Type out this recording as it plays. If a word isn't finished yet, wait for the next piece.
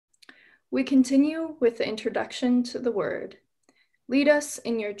We continue with the introduction to the Word. Lead us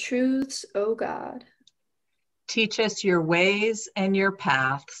in your truths, O God. Teach us your ways and your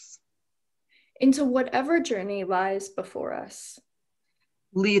paths. Into whatever journey lies before us.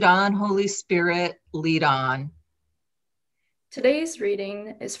 Lead on, Holy Spirit, lead on. Today's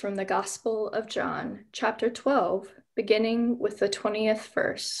reading is from the Gospel of John, chapter 12, beginning with the 20th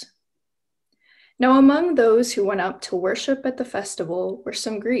verse. Now among those who went up to worship at the festival were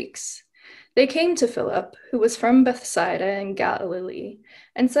some Greeks. They came to Philip, who was from Bethsaida in Galilee,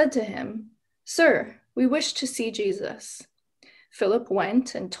 and said to him, "Sir, we wish to see Jesus." Philip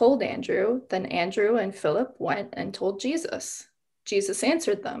went and told Andrew. Then Andrew and Philip went and told Jesus. Jesus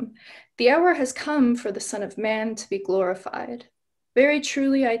answered them, "The hour has come for the Son of Man to be glorified. Very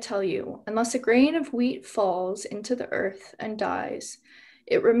truly I tell you, unless a grain of wheat falls into the earth and dies,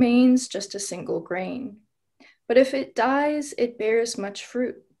 it remains just a single grain. But if it dies, it bears much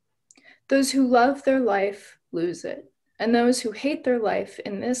fruit. Those who love their life lose it, and those who hate their life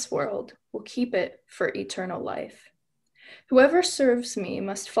in this world will keep it for eternal life. Whoever serves me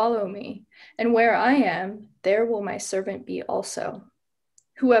must follow me, and where I am, there will my servant be also.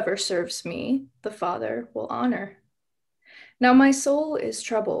 Whoever serves me, the Father will honor. Now my soul is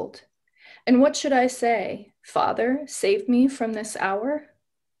troubled. And what should I say? Father, save me from this hour?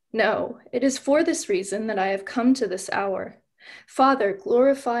 No, it is for this reason that I have come to this hour. Father,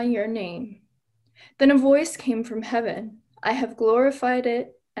 glorify your name." Then a voice came from heaven, "I have glorified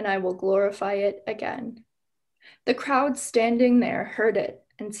it, and I will glorify it again." The crowd standing there heard it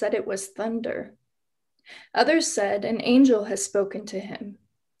and said it was thunder. Others said, "An angel has spoken to him."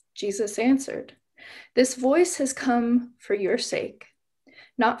 Jesus answered, "This voice has come for your sake,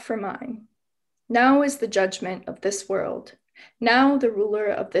 not for mine. Now is the judgment of this world. Now the ruler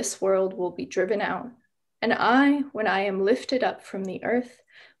of this world will be driven out. And I, when I am lifted up from the earth,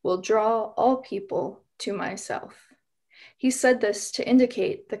 will draw all people to myself." He said this to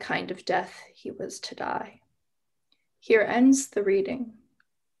indicate the kind of death he was to die. Here ends the reading.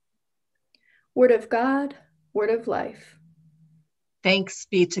 Word of God, word of life. Thanks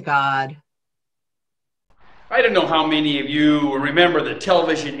be to God. I don't know how many of you remember the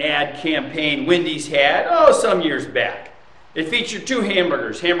television ad campaign Wendy's had, some years back. It featured two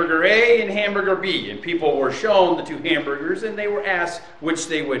hamburgers, hamburger A and hamburger B, and people were shown the two hamburgers and they were asked which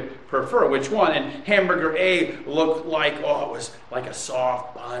they would prefer, which one. And hamburger A looked like, it was like a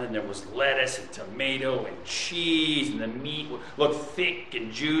soft bun, and there was lettuce and tomato and cheese, and the meat looked thick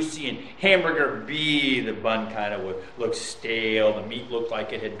and juicy. And hamburger B, the bun kind of looked stale. The meat looked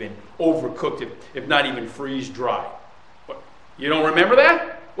like it had been overcooked, if not even freeze dry. What? You don't remember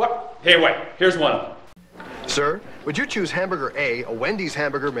that? What? Hey, wait, here's one of them. Sir, would you choose hamburger A, a Wendy's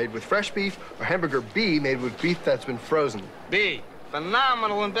hamburger made with fresh beef, or hamburger B made with beef that's been frozen? B.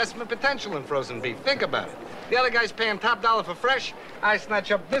 Phenomenal investment potential in frozen beef. Think about it. The other guy's paying top dollar for fresh. I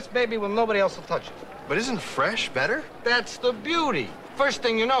snatch up this baby when nobody else will touch it. But isn't fresh better? That's the beauty. First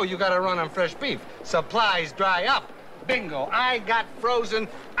thing you know, you gotta run on fresh beef. Supplies dry up. Bingo, I got frozen.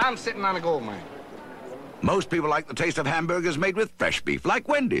 I'm sitting on a gold mine. Most people like the taste of hamburgers made with fresh beef, like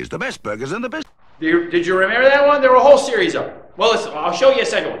Wendy's, the best burgers in the business. Did you remember that one? There were a whole series of them. Well, listen, I'll show you a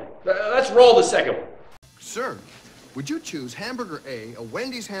second one. Let's roll the second one. Sir, would you choose hamburger A, a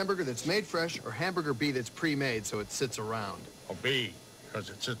Wendy's hamburger that's made fresh, or hamburger B that's pre-made so it sits around? Oh, B, because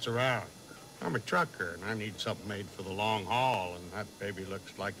it sits around. I'm a trucker, and I need something made for the long haul, and that baby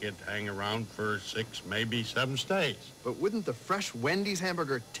looks like it'd hang around for 6, maybe 7 stays. But wouldn't the fresh Wendy's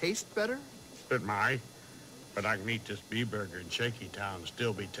hamburger taste better? It might, but I can eat this B burger in Shaky Town and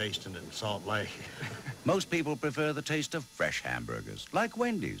still be tasting it in Salt Lake. Most people prefer the taste of fresh hamburgers, like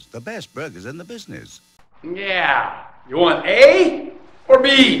Wendy's, the best burgers in the business. Yeah. You want A or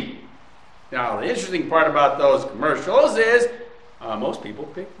B? Now, the interesting part about those commercials is most people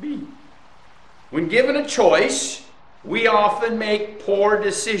pick B. When given a choice, we often make poor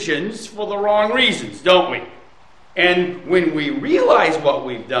decisions for the wrong reasons, don't we? And when we realize what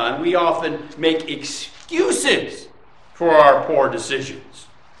we've done, we often make excuses for our poor decisions.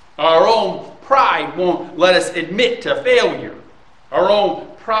 Our own pride won't let us admit to failure. Our own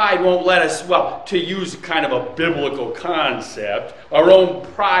pride won't let us, to use kind of a biblical concept, our own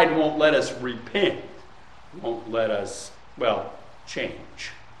pride won't let us repent, won't let us,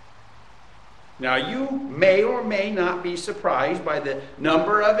 change. Now, you may or may not be surprised by the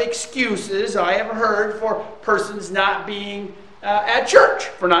number of excuses I have heard for persons not being at church,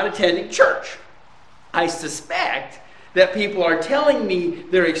 for not attending church. I suspect that people are telling me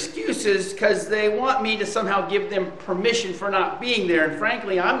their excuses because they want me to somehow give them permission for not being there. And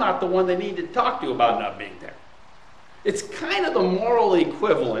frankly, I'm not the one they need to talk to about not being there. It's kind of the moral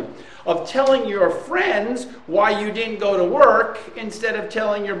equivalent of telling your friends why you didn't go to work instead of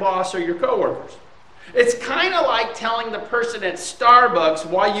telling your boss or your coworkers. It's kind of like telling the person at Starbucks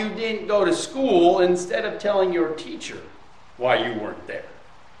why you didn't go to school instead of telling your teacher why you weren't there.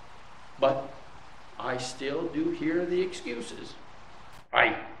 But I still do hear the excuses.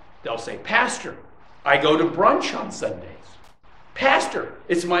 They'll say, Pastor, I go to brunch on Sundays. Pastor,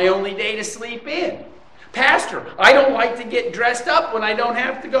 it's my only day to sleep in. Pastor, I don't like to get dressed up when I don't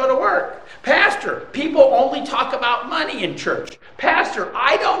have to go to work. Pastor, people only talk about money in church. Pastor,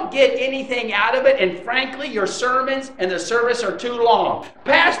 I don't get anything out of it, and frankly, your sermons and the service are too long.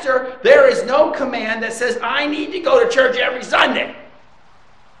 Pastor, there is no command that says I need to go to church every Sunday.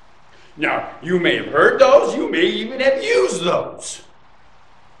 Now, you may have heard those, you may even have used those.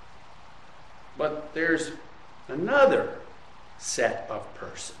 But there's another set of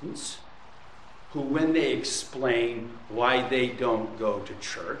persons who, when they explain why they don't go to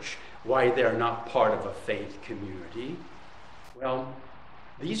church, why they're not part of a faith community, well,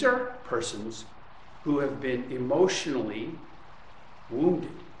 these are persons who have been emotionally wounded,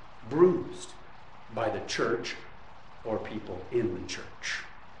 bruised by the church or people in the church.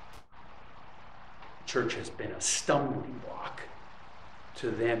 Church has been a stumbling block to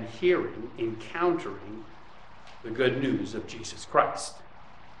them encountering the good news of Jesus Christ.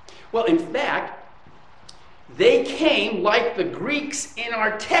 Well, in fact, they came, like the Greeks in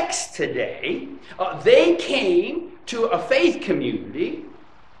our text today, they came to a faith community,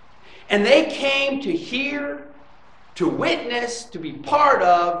 and they came to hear, to witness, to be part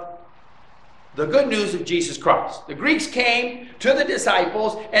of the good news of Jesus Christ. The Greeks came to the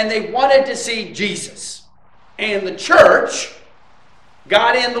disciples, and they wanted to see Jesus. And the church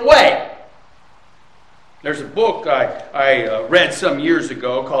got in the way. There's a book I read some years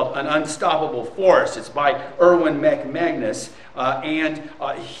ago called An Unstoppable Force. It's by Erwin McManus. And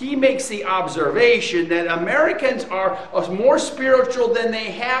he makes the observation that Americans are more spiritual than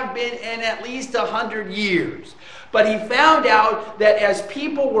they have been in at least 100 years. But he found out that as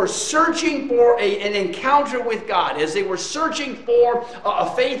people were searching for an encounter with God, as they were searching for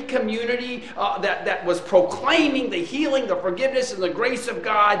a faith community that was proclaiming the healing, the forgiveness, and the grace of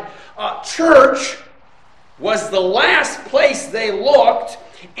God, church was the last place they looked.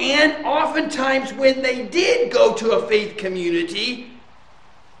 And oftentimes when they did go to a faith community,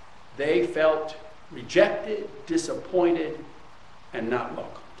 they felt rejected, disappointed, and not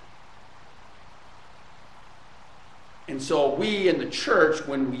welcomed. And so we in the church,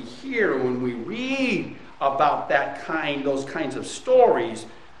 when we read about those kinds of stories,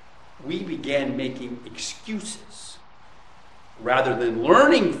 we began making excuses. Rather than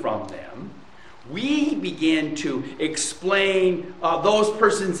learning from them, we began to explain those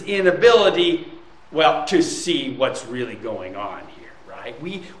persons' inability, to see what's really going on here, right?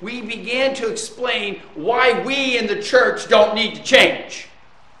 We began to explain why we in the church don't need to change.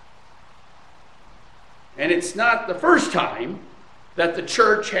 And it's not the first time that the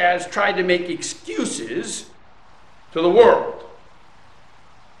church has tried to make excuses to the world.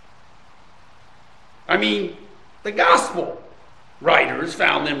 The gospel writers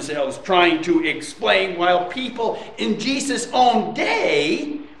found themselves trying to explain, while people in Jesus' own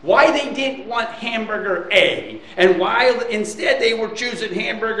day, why they didn't want hamburger A, and why instead they were choosing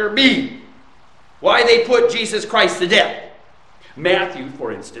hamburger B. Why they put Jesus Christ to death. Matthew,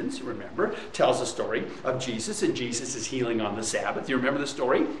 for instance, remember, tells a story of Jesus, and Jesus is healing on the Sabbath. You remember the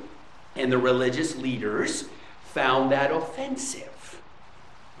story? And the religious leaders found that offensive.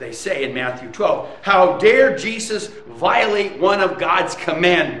 They say in Matthew 12, how dare Jesus violate one of God's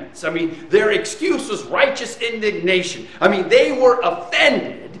commandments? Their excuse was righteous indignation. They were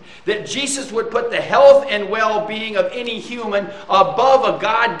offended that Jesus would put the health and well-being of any human above a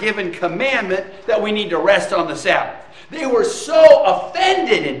God-given commandment that we need to rest on the Sabbath. They were so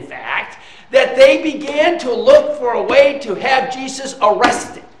offended, in fact, that they began to look for a way to have Jesus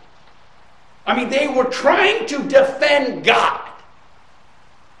arrested. They were trying to defend God.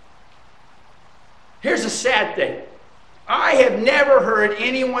 Here's a sad thing. I have never heard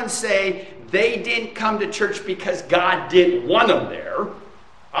anyone say they didn't come to church because God didn't want them there.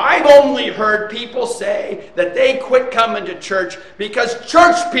 I've only heard people say that they quit coming to church because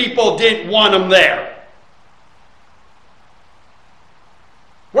church people didn't want them there.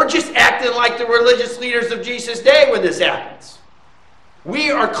 We're just acting like the religious leaders of Jesus' day when this happens.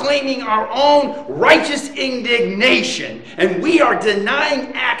 We are claiming our own righteous indignation, and we are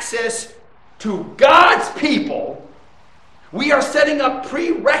denying access to God's people. We are setting up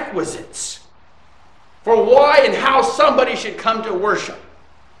prerequisites for why and how somebody should come to worship.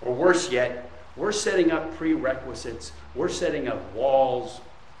 Or worse yet, We're setting up prerequisites. We're setting up walls,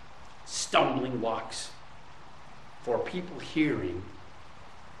 stumbling blocks for people hearing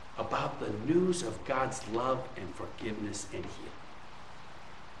about the news of God's love and forgiveness and healing.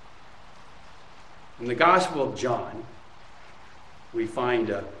 In the Gospel of John, we find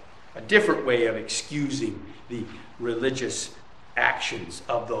a different way of excusing the religious actions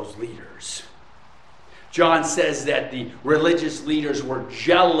of those leaders. John says that the religious leaders were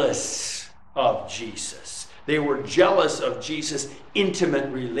jealous of Jesus. They were jealous of Jesus'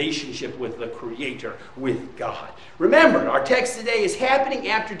 intimate relationship with the Creator, with God. Remember, our text today is happening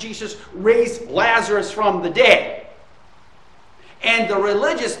after Jesus raised Lazarus from the dead. And the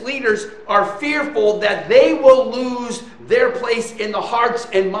religious leaders are fearful that they will lose their place in the hearts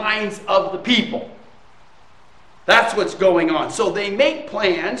and minds of the people. That's what's going on. So they make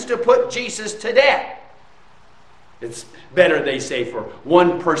plans to put Jesus to death. It's better, they say, for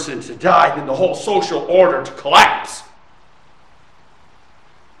one person to die than the whole social order to collapse.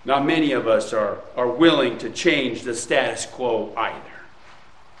 Not many of us are willing to change the status quo either.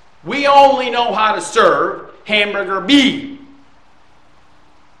 We only know how to serve hamburger B.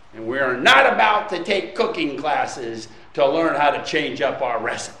 And we are not about to take cooking classes to learn how to change up our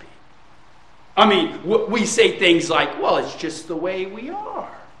recipe. I mean, we say things like, well, it's just the way we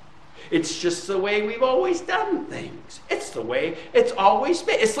are. It's just the way we've always done things. It's the way it's always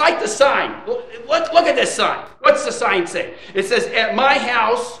been. It's like the sign. Look at this sign. What's the sign say? It says, at my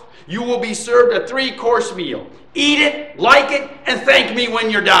house, you will be served a 3-course meal. Eat it, like it, and thank me when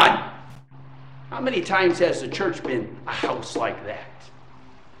you're done. How many times has the church been a house like that?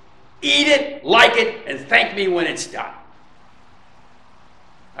 Eat it, like it, and thank me when it's done.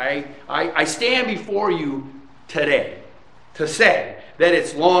 I stand before you today to say that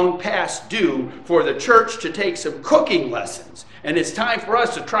it's long past due for the church to take some cooking lessons, and it's time for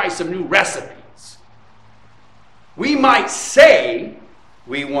us to try some new recipes. We might say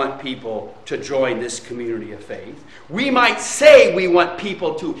we want people to join this community of faith. We might say we want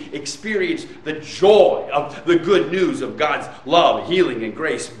people to experience the joy of the good news of God's love, healing, and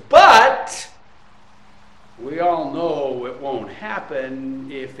grace. But we all know it won't happen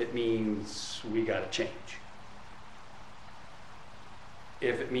if it means we got to change.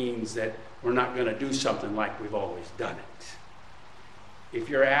 If it means that we're not going to do something like we've always done it. If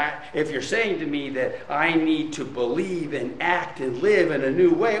you're saying to me that I need to believe and act and live in a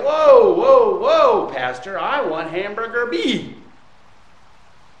new way, whoa, Pastor, I want hamburger B.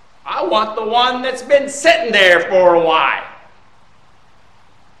 I want the one that's been sitting there for a while.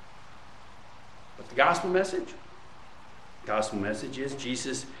 But the gospel message? The gospel message is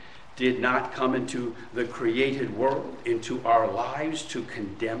Jesus did not come into the created world, into our lives to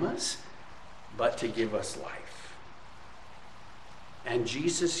condemn us, but to give us life. And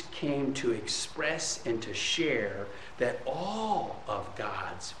Jesus came to express and to share that all of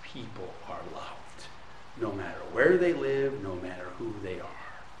God's people are loved, no matter where they live, no matter who they are.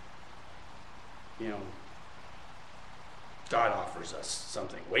 You know, God offers us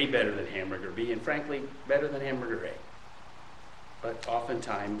something way better than hamburger B, and frankly, better than hamburger A. But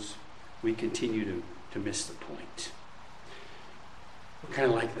oftentimes, we continue to miss the point. We're kind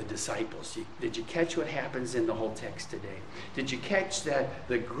of like the disciples. Did you catch what happens in the whole text today? Did you catch that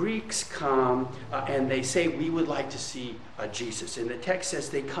the Greeks come and they say, we would like to see Jesus? And the text says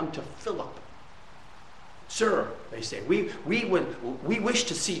they come to Philip. Sir, they say, we wish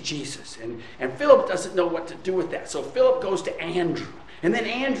to see Jesus. And Philip doesn't know what to do with that. So Philip goes to Andrew. And then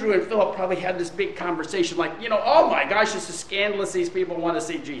Andrew and Philip probably had this big conversation like, oh my gosh, this is scandalous. These people want to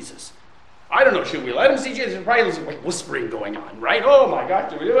see Jesus. I don't know, should we let them see Jesus? There's probably like whispering going on, right? Oh my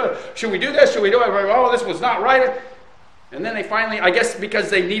gosh, should we do this? Should we do it? Oh, this was not right. And then they finally, I guess because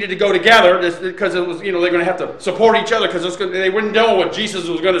they needed to go together, because it was, they're going to have to support each other because they wouldn't know what Jesus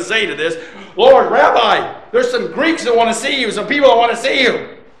was going to say to this. Lord, Rabbi, there's some Greeks that want to see you, some people that want to see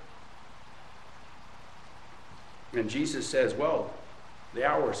you. And Jesus says, well, the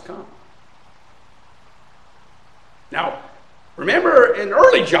hour has come. Now, remember in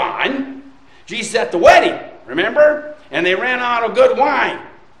early John, Jesus at the wedding, remember? And they ran out of good wine.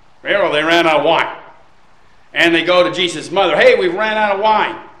 Well, they ran out of wine. And they go to Jesus' mother, hey, we've ran out of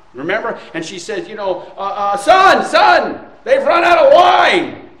wine. Remember? And she says, son, they've run out of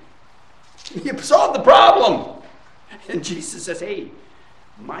wine. You solved the problem. And Jesus says, hey,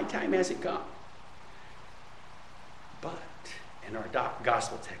 my time hasn't come. But in our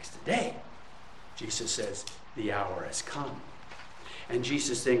gospel text today, Jesus says, the hour has come. And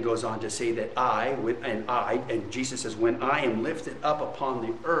Jesus then goes on to say that and Jesus says, when I am lifted up upon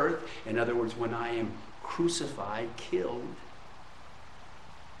the earth, in other words, when I am crucified, killed,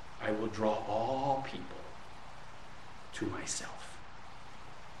 I will draw all people to myself.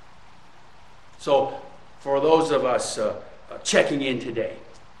 So, for those of us checking in today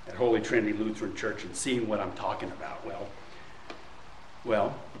at Holy Trinity Lutheran Church and seeing what I'm talking about,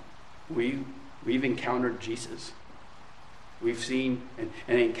 well, we've encountered Jesus. We've seen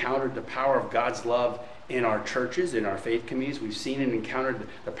and encountered the power of God's love in our churches, in our faith communities. We've seen and encountered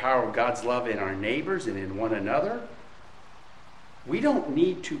the power of God's love in our neighbors and in one another. We don't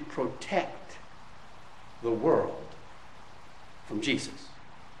need to protect the world from Jesus.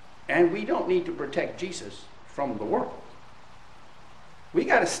 And we don't need to protect Jesus from the world. We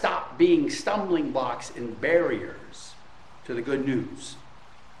got to stop being stumbling blocks and barriers to the good news.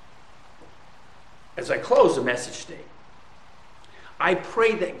 As I close the message today, I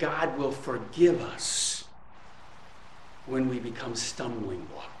pray that God will forgive us when we become stumbling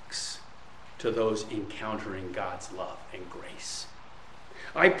blocks to those encountering God's love and grace.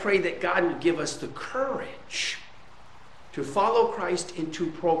 I pray that God will give us the courage to follow Christ and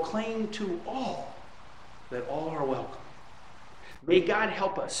to proclaim to all that all are welcome. May God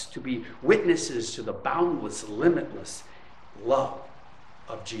help us to be witnesses to the boundless, limitless love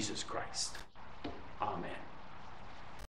of Jesus Christ. Amen.